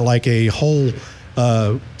 I've got like a whole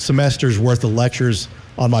semester's worth of lectures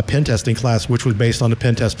on my pen testing class, which was based on the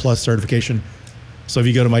Pentest Plus certification. So if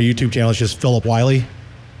you go to my YouTube channel, it's just Phillip Wylie.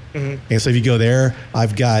 And so if you go there,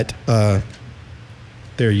 I've got, there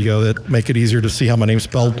you go, that make it easier to see how my name's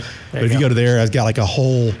spelled. But if you go to there, I've got like a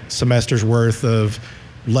whole semester's worth of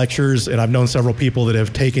lectures, and I've known several people that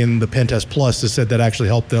have taken the Pentest Plus that said that actually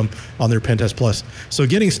helped them on their Pentest Plus. So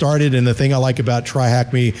getting started, and the thing I like about Try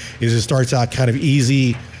Hack Me is it starts out kind of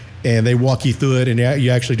easy, and they walk you through it, and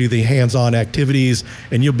you actually do the hands-on activities,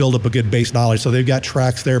 and you'll build up a good base knowledge. So they've got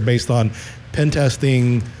tracks there based on pen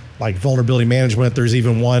testing, like vulnerability management. There's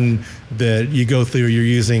even one that you go through, you're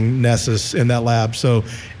using Nessus in that lab. So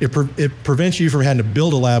it prevents you from having to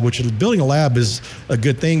build a lab, which building a lab is a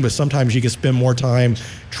good thing, but sometimes you can spend more time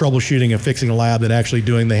troubleshooting and fixing a lab than actually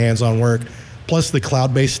doing the hands-on work. Plus the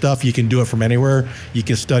cloud-based stuff, you can do it from anywhere. You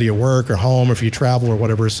can study at work or home if you travel or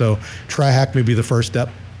whatever. So Try Hack Me be the first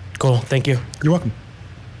step. Cool, thank you. You're welcome.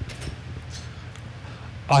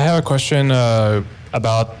 I have a question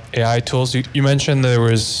about AI tools. You mentioned there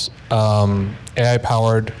was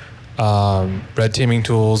AI-powered red teaming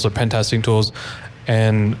tools or pen testing tools,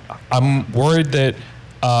 and I'm worried that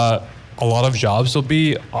a lot of jobs will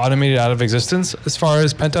be automated out of existence as far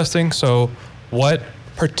as pen testing. So what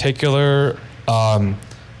particular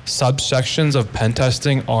subsections of pen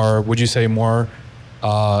testing are, would you say, more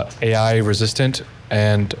AI resistant,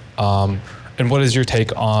 and what is your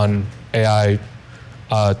take on AI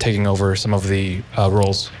taking over some of the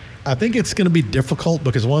roles? I think it's going to be difficult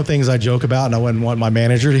because one of the things I joke about, and I wouldn't want my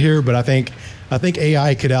manager to hear, but I think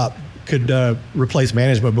AI could replace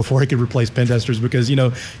management before it could replace pen testers, because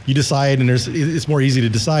you decide, and it's more easy to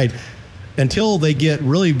decide until they get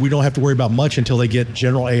really. We don't have to worry about much until they get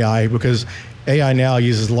general AI, because AI now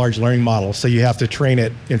uses large learning models, so you have to train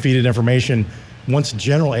it and feed it information. Once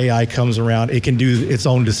general AI comes around, it can do its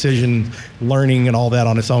own decision learning and all that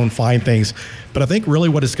on its own, find things. But I think really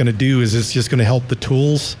what it's going to do is it's just going to help the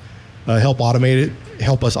tools help us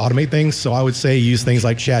automate things. So I would say use things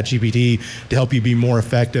like ChatGPT to help you be more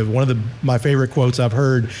effective. One of my favorite quotes I've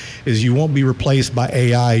heard is, you won't be replaced by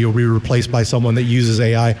AI, you'll be replaced by someone that uses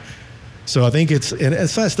AI. So I think that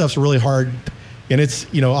stuff's really hard. And it's,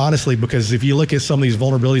 honestly, because if you look at some of these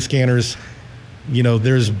vulnerability scanners,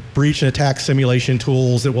 there's breach and attack simulation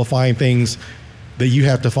tools that will find things that you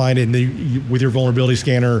have to find it with your vulnerability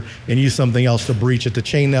scanner and use something else to breach it, to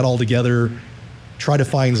chain that all together. Try to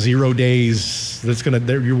find 0 days.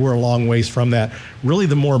 You were a long ways from that. Really,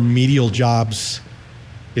 the more medial jobs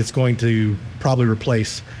it's going to probably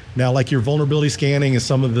replace. Now, like your vulnerability scanning and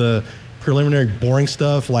some of the preliminary boring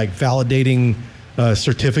stuff, like validating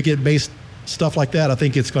certificate-based stuff like that, I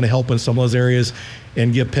think it's going to help in some of those areas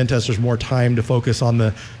and give pen testers more time to focus on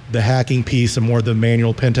the hacking piece and more the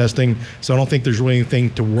manual pen testing. So I don't think there's really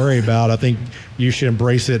anything to worry about. I think you should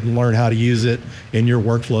embrace it and learn how to use it in your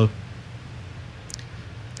workflow.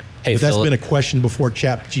 Hey, but that's been a question before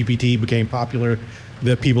ChatGPT became popular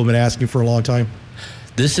that people have been asking for a long time.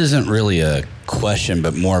 This isn't really a question,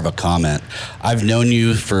 but more of a comment. I've known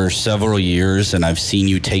you for several years, and I've seen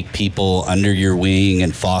you take people under your wing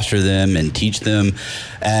and foster them and teach them.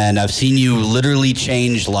 And I've seen you literally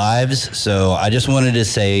change lives. So I just wanted to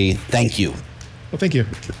say thank you. Well, thank you.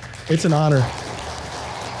 It's an honor.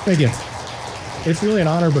 Thank you. It's really an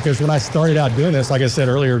honor, because when I started out doing this, like I said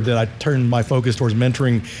earlier, that I turned my focus towards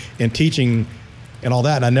mentoring and teaching and all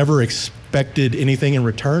that, and I never expected anything in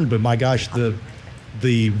return. But my gosh, the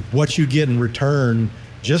what you get in return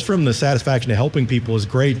just from the satisfaction of helping people is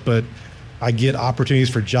great. But I get opportunities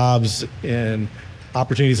for jobs and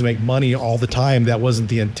opportunities to make money all the time. That wasn't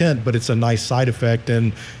the intent, but it's a nice side effect.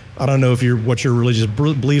 And I don't know if what your religious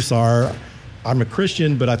beliefs are. I'm a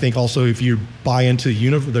Christian, but I think also if you buy into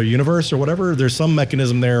the universe or whatever, there's some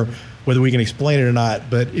mechanism there, whether we can explain it or not.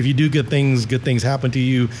 But if you do good things happen to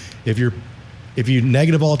you. If you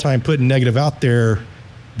negative all the time, putting negative out there,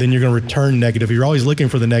 then you're going to return negative. If you're always looking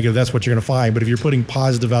for the negative, that's what you're going to find. But if you're putting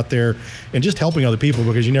positive out there and just helping other people,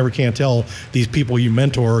 because you never can tell, these people you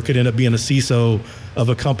mentor could end up being a CISO of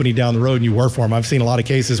a company down the road and you work for them. I've seen a lot of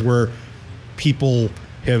cases where people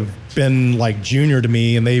have been like junior to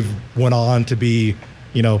me and they've went on to be,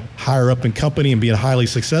 higher up in company and being highly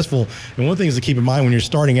successful. And one of the things to keep in mind when you're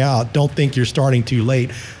starting out, don't think you're starting too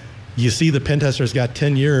late. You see the pen tester's got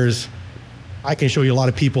 10 years. I can show you a lot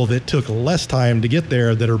of people that took less time to get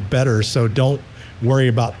there that are better. So don't worry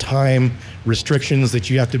about time restrictions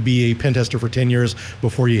that you have to be a pen tester for 10 years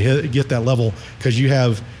before you get that level, because you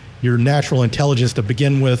have your natural intelligence to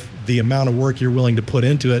begin with, the amount of work you're willing to put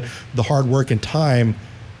into it, the hard work and time,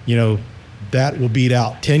 that will beat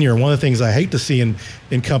out tenure. One of the things I hate to see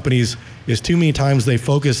in companies is too many times they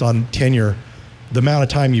focus on tenure, the amount of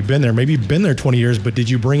time you've been there. Maybe you've been there 20 years, but did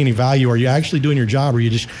you bring any value? Are you actually doing your job? Or are you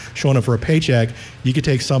just showing up for a paycheck? You could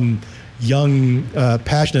take some young,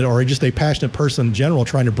 passionate, or just a passionate person in general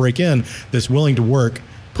trying to break in that's willing to work,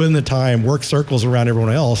 put in the time, work circles around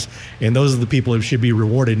everyone else. And those are the people who should be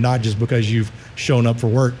rewarded, not just because you've shown up for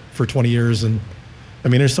work for 20 years. And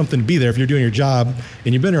there's something to be there. If you're doing your job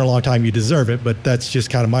and you've been there a long time, you deserve it. But that's just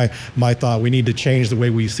kind of my thought. We need to change the way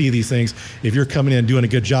we see these things. If you're coming in and doing a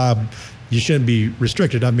good job, you shouldn't be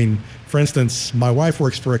restricted. For instance, my wife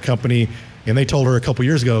works for a company and they told her a couple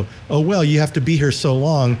years ago, oh, well, you have to be here so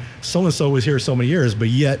long. So-and-so was here so many years, but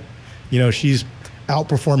yet, she's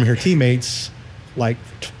outperforming her teammates like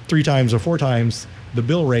 3 times or 4 times the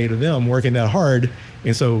bill rate of them working that hard.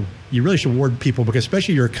 And so you really should reward people, because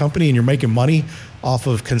especially you're a company and you're making money off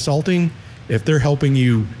of consulting, if they're helping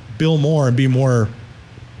you bill more and be more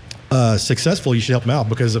successful, you should help them out,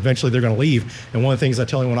 because eventually they're going to leave. And one of the things I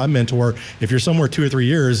tell you when I mentor, if you're somewhere 2 or 3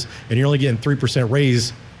 years and you're only getting 3%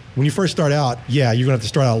 raise, when you first start out, yeah, you're going to have to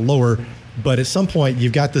start out lower, but at some point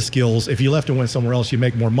you've got the skills. If you left and went somewhere else, you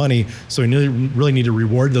make more money. So you really need to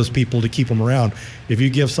reward those people to keep them around. If you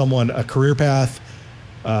give someone a career path,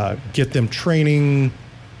 get them training,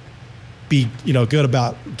 be good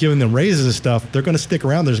about giving them raises and stuff, they're going to stick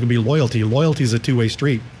around. There's going to be loyalty. Loyalty is a two-way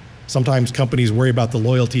street. Sometimes companies worry about the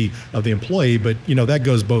loyalty of the employee, but that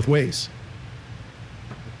goes both ways.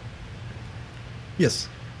 Yes.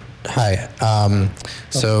 Hi.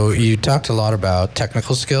 So you talked a lot about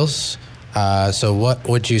technical skills. So what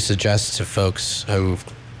would you suggest to folks who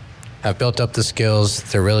have built up the skills,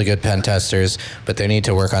 they're really good pen testers, but they need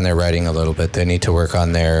to work on their writing a little bit. They need to work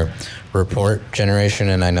on their report generation,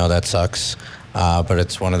 and I know that sucks, but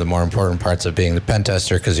it's one of the more important parts of being the pen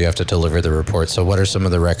tester, because you have to deliver the report. So what are some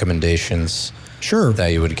of the recommendations that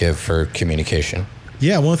you would give for communication?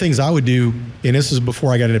 Yeah, one of the things I would do, and this is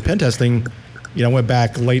before I got into pen testing, I went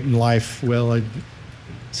back late in life,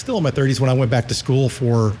 still in my 30s, when I went back to school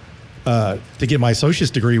to get my associate's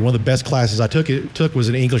degree. One of the best classes I took was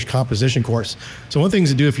an English composition course. So one of the things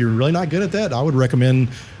to do if you're really not good at that, I would recommend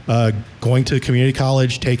going to community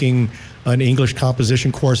college, taking an English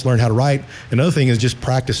composition course, learn how to write. Another thing is just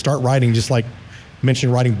practice, start writing, just like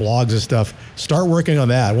mentioned writing blogs and stuff. Start working on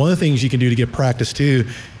that. One of the things you can do to get practice too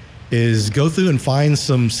is go through and find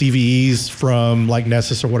some CVEs from like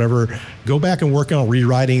Nessus or whatever. Go back and work on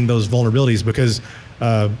rewriting those vulnerabilities, because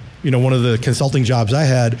one of the consulting jobs I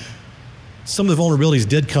had, some of the vulnerabilities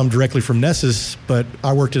did come directly from Nessus, but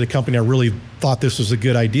I worked at a company I really thought this was a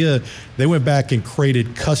good idea. They went back and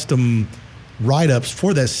created custom write-ups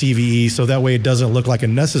for that CVE, so that way it doesn't look like a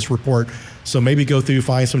Nessus report. So maybe go through,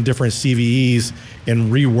 find some different CVEs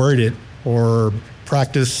and reword it, or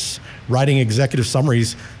practice writing executive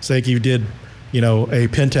summaries. Say if you did, a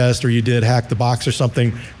pen test, or you did hack the box or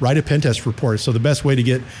something, write a pen test report. So the best way to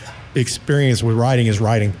get experience with writing is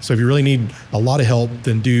writing. So if you really need a lot of help,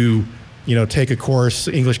 then take a course,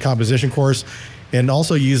 English composition course, and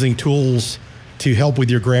also using tools to help with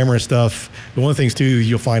your grammar and stuff. And one of the things too,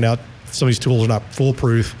 you'll find out some of these tools are not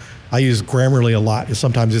foolproof. I use Grammarly a lot, and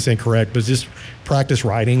sometimes it's incorrect, but just practice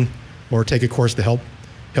writing or take a course to help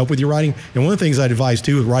with your writing. And one of the things I'd advise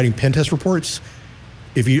too with writing pen test reports,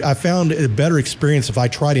 I found a better experience if I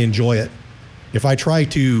try to enjoy it. If I try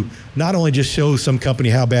to not only just show some company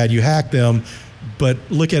how bad you hacked them, but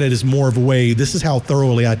look at it as more of a way, this is how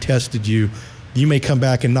thoroughly I tested you. You may come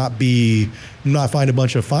back and not find a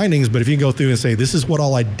bunch of findings, but if you can go through and say, this is what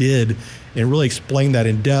all I did, and really explain that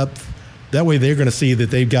in depth, that way they're going to see that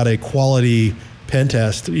they've got a quality pen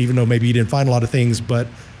test, even though maybe you didn't find a lot of things. But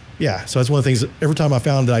yeah, so that's one of the things, every time I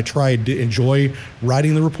found that I tried to enjoy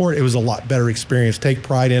writing the report, it was a lot better experience. Take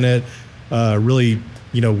pride in it. really,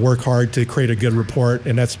 work hard to create a good report,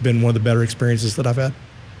 and that's been one of the better experiences that I've had.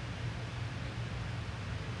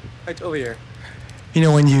 Right over here.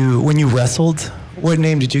 When you wrestled, what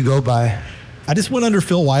name did you go by? I just went under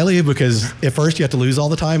Phil Wylie because at first you have to lose all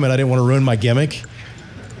the time, and I didn't want to ruin my gimmick.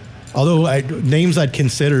 Although one name I'd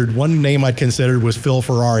considered was Phil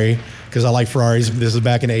Ferrari, because I like Ferraris. This is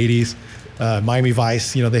back in the 80s. Miami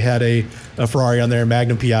Vice, they had a Ferrari on there,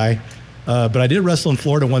 Magnum PI. But I did wrestle in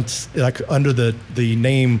Florida once, under the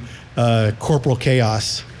name Corporal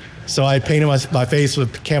Chaos. So I painted my face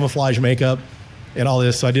with camouflage makeup and all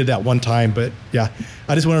this. So I did that one time. But yeah,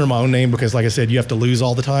 I just went under my own name because, like I said, you have to lose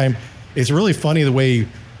all the time. It's really funny the way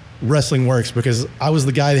wrestling works, because I was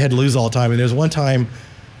the guy that had to lose all the time. And there's one time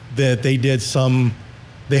that they had some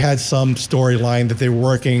storyline that they were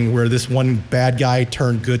working where this one bad guy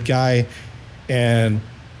turned good guy, and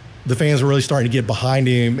the fans were really starting to get behind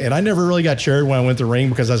him. And I never really got cheered when I went to the ring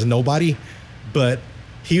because I was a nobody, but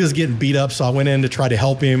he was getting beat up, so I went in to try to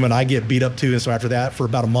help him, and I get beat up too. And so after that, for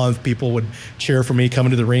about a month, people would cheer for me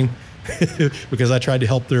coming to the ring because I tried to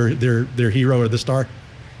help their hero or the star.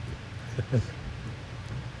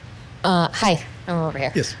 Hi, I'm over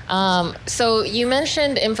here. Yes. So you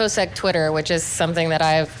mentioned InfoSec Twitter, which is something that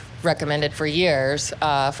I've recommended for years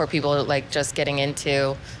for people just getting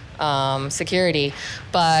into security.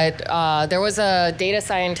 But there was a data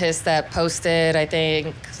scientist that posted, I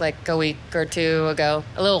think, a week or two ago,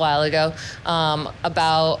 a little while ago,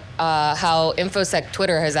 about how InfoSec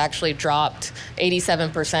Twitter has actually dropped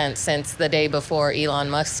 87% since the day before Elon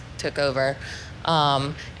Musk took over.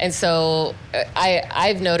 And so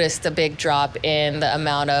I've noticed a big drop in the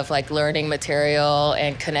amount of learning material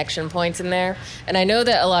and connection points in there. And I know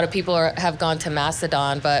that a lot of people have gone to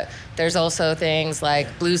Mastodon, but there's also things like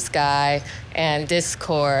Blue Sky and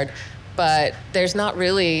Discord, but there's not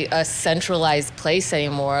really a centralized place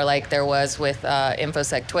anymore like there was with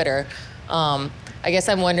InfoSec Twitter. I guess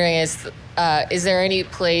I'm wondering is there any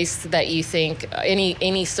place that you think,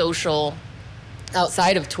 any social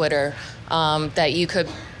outside of Twitter that you could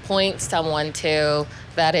point someone to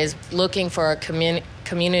that is looking for a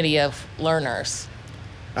community of learners?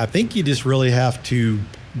 I think you just really have to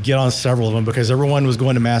get on several of them, because everyone was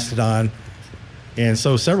going to Mastodon. And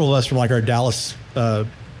so several of us from our Dallas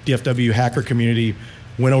DFW hacker community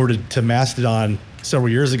went over to Mastodon several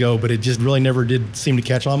years ago, but it just really never did seem to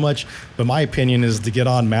catch on much. But my opinion is to get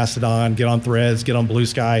on Mastodon, get on Threads, get on Blue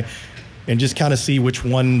Sky, and just kind of see which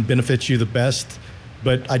one benefits you the best.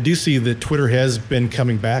 But I do see that Twitter has been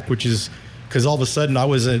coming back, which is because all of a sudden I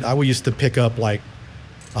used to pick up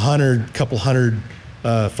couple hundred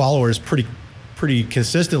followers pretty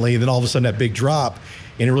consistently, and then all of a sudden that big drop,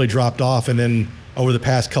 and it really dropped off. And then over the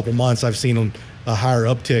past couple months, I've seen a higher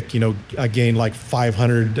uptick. I gained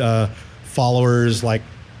 500 followers a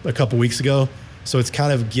couple weeks ago, so it's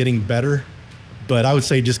kind of getting better. But I would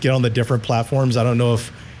say just get on the different platforms. I don't know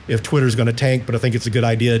if Twitter's going to tank, but I think it's a good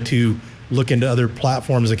idea to look into other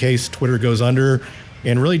platforms in case Twitter goes under,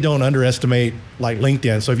 and really don't underestimate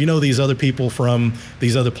LinkedIn. So if you know these other people from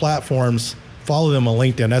these other platforms, follow them on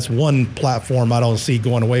LinkedIn. That's one platform I don't see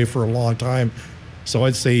going away for a long time. So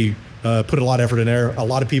I'd say put a lot of effort in there. A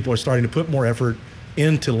lot of people are starting to put more effort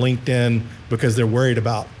into LinkedIn because they're worried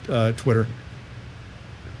about Twitter.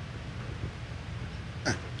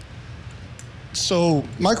 So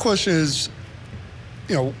my question is,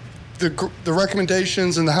 the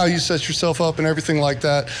recommendations and how you set yourself up and everything like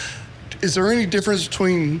that, is there any difference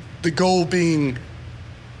between the goal being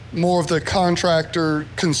more of the contractor,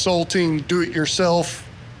 consulting, do-it-yourself,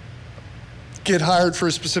 get hired for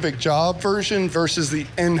a specific job version versus the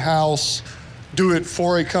in-house, do it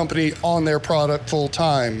for a company on their product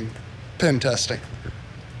full-time pen testing?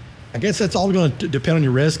 I guess that's all going to depend on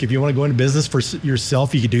your risk. If you want to go into business for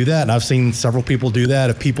yourself, you could do that. And I've seen several people do that.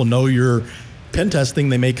 If people know you're pen testing,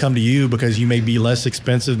 they may come to you because you may be less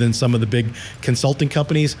expensive than some of the big consulting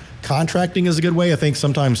companies. Contracting is a good way. I think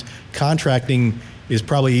sometimes contracting is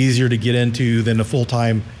probably easier to get into than a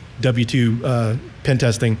full-time W-2 pen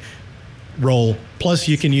testing role. Plus,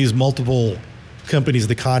 you can use multiple companies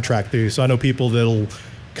to contract through. So I know people that'll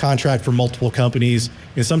contract for multiple companies,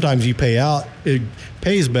 and sometimes you pay out. It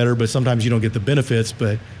pays better, but sometimes you don't get the benefits.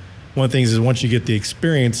 But one of the things is once you get the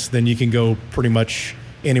experience, then you can go pretty much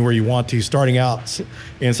anywhere you want to starting out.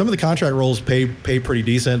 And some of the contract roles pay pretty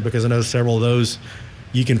decent, because I know several of those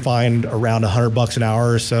you can find around $100 an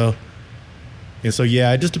hour or so. And so,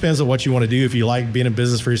 yeah, it just depends on what you want to do. If you like being in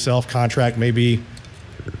business for yourself, contract may be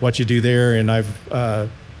what you do there. And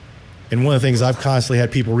and one of the things I've constantly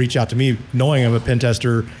had people reach out to me, knowing I'm a pen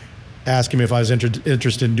tester, ask me if I was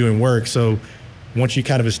interested in doing work. So Once you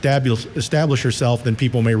kind of establish yourself, then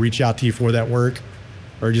people may reach out to you for that work,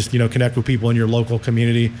 or just, connect with people in your local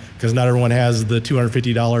community, because not everyone has the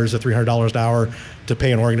 $250 or $300 an hour to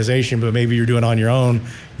pay an organization, but maybe you're doing it on your own.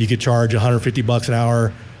 You could charge $150 an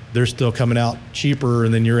hour. They're still coming out cheaper,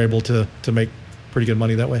 and then you're able to make pretty good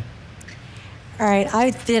money that way. All right,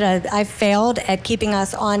 I failed at keeping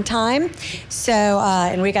us on time, so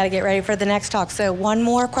and we got to get ready for the next talk. So one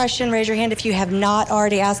more question. Raise your hand if you have not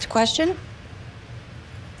already asked a question.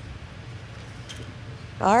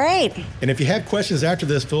 All right. And if you have questions after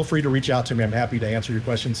this, feel free to reach out to me. I'm happy to answer your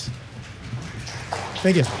questions.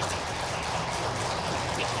 Thank you.